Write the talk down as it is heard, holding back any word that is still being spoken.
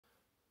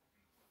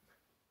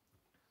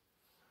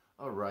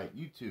Alright,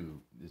 YouTube,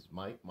 this is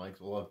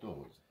Mike's All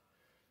Outdoors.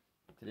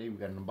 Today we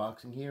got an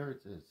unboxing here.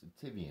 It's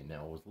a Sitivien.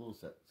 Now, I was a little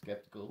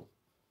skeptical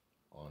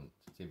on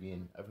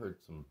Sitivien. I've heard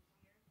some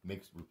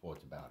mixed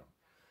reports about them.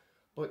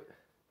 But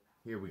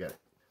here we got it.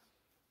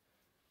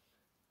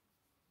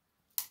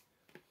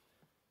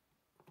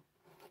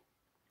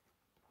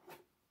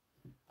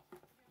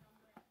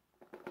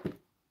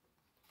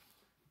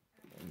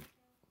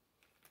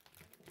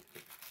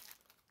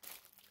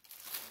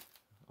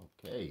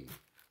 Okay.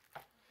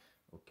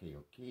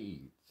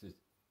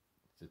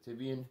 It's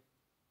Sitivien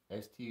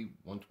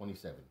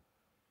ST127.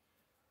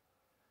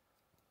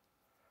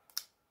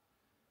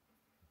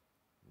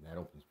 And that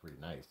opens pretty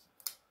nice.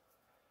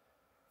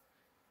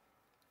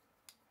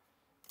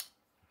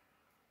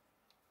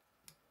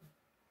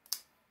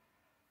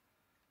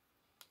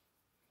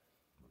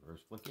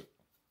 Reverse flick it.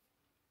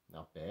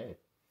 Not bad.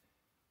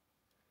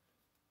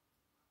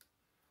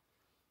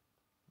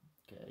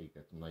 Okay,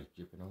 got some nice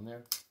jipping on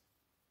there.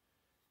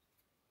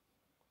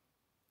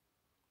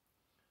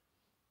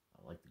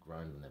 I like the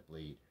grind on that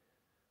blade.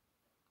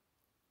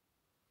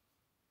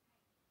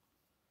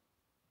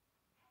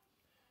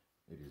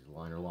 It is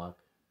liner lock.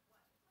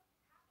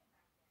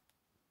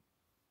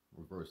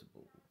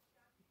 Reversible.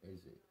 Is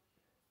it?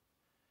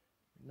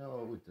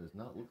 No, it does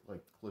not look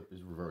like the clip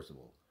is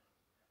reversible.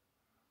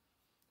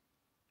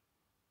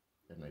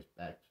 Got a nice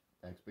back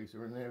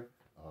spacer in there.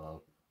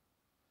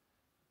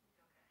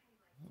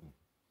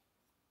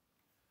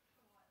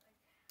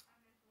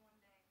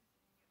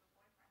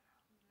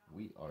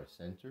 We are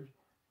centered.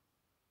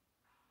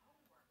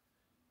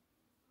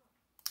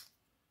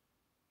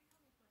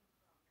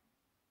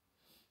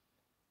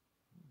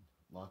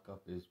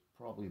 Lockup is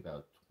probably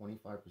about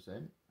 25%,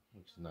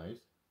 which is nice.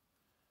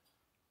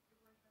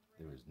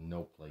 There is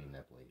no play in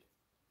that blade.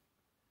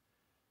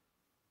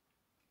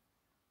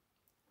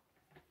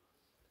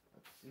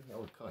 Let's see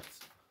how it cuts.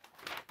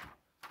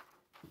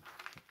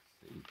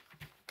 Let's see.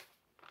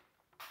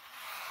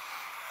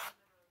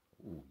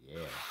 Oh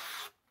yeah.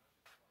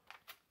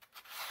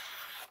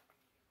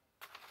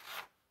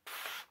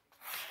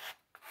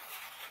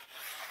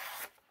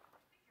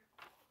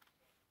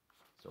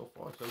 So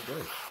far, so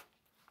good.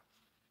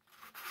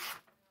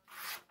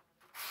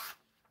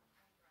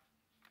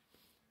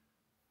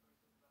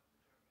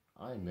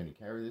 I'm going to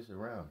carry this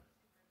around.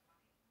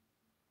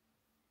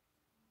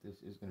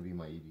 This is going to be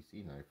my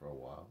EDC knife for a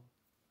while.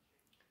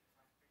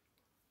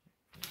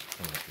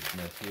 Clean up this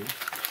mess here.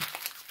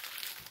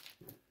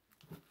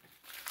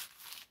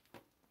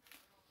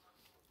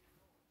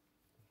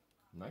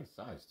 Nice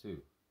size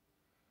too.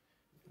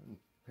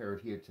 Compare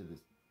it here to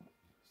this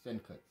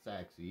Sencut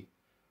Saxy.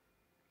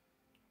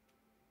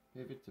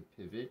 Pivot to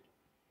pivot.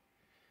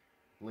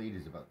 Blade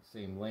is about the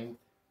same length.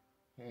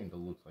 Handle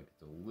looks like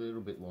it's a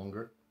little bit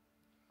longer.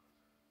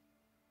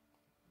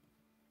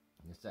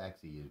 And the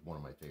Saxy is one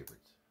of my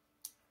favorites.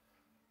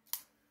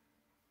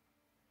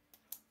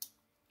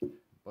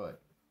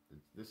 But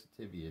this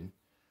Sitivien,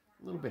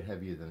 a little bit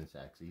heavier than the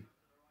Saxy.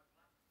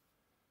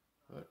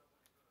 But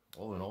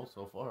all in all,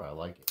 so far, I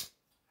like it.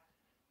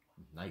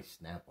 Nice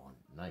snap on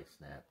it. Nice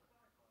snap.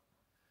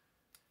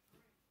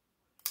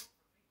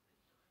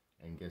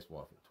 And guess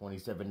what? For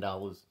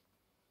 $27,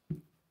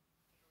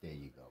 there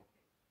you go.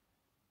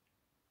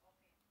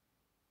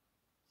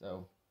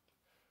 So,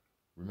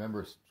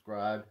 remember,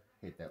 subscribe,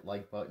 hit that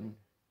like button.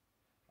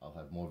 I'll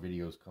have more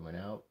videos coming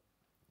out.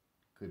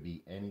 Could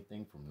be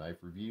anything from knife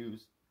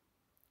reviews,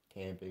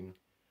 camping,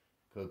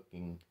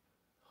 cooking,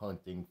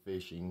 hunting,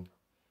 fishing.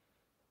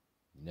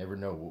 You never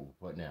know what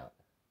we're putting out.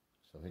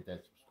 So hit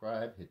that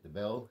subscribe, hit the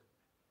bell.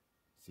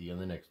 See you on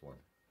the next one.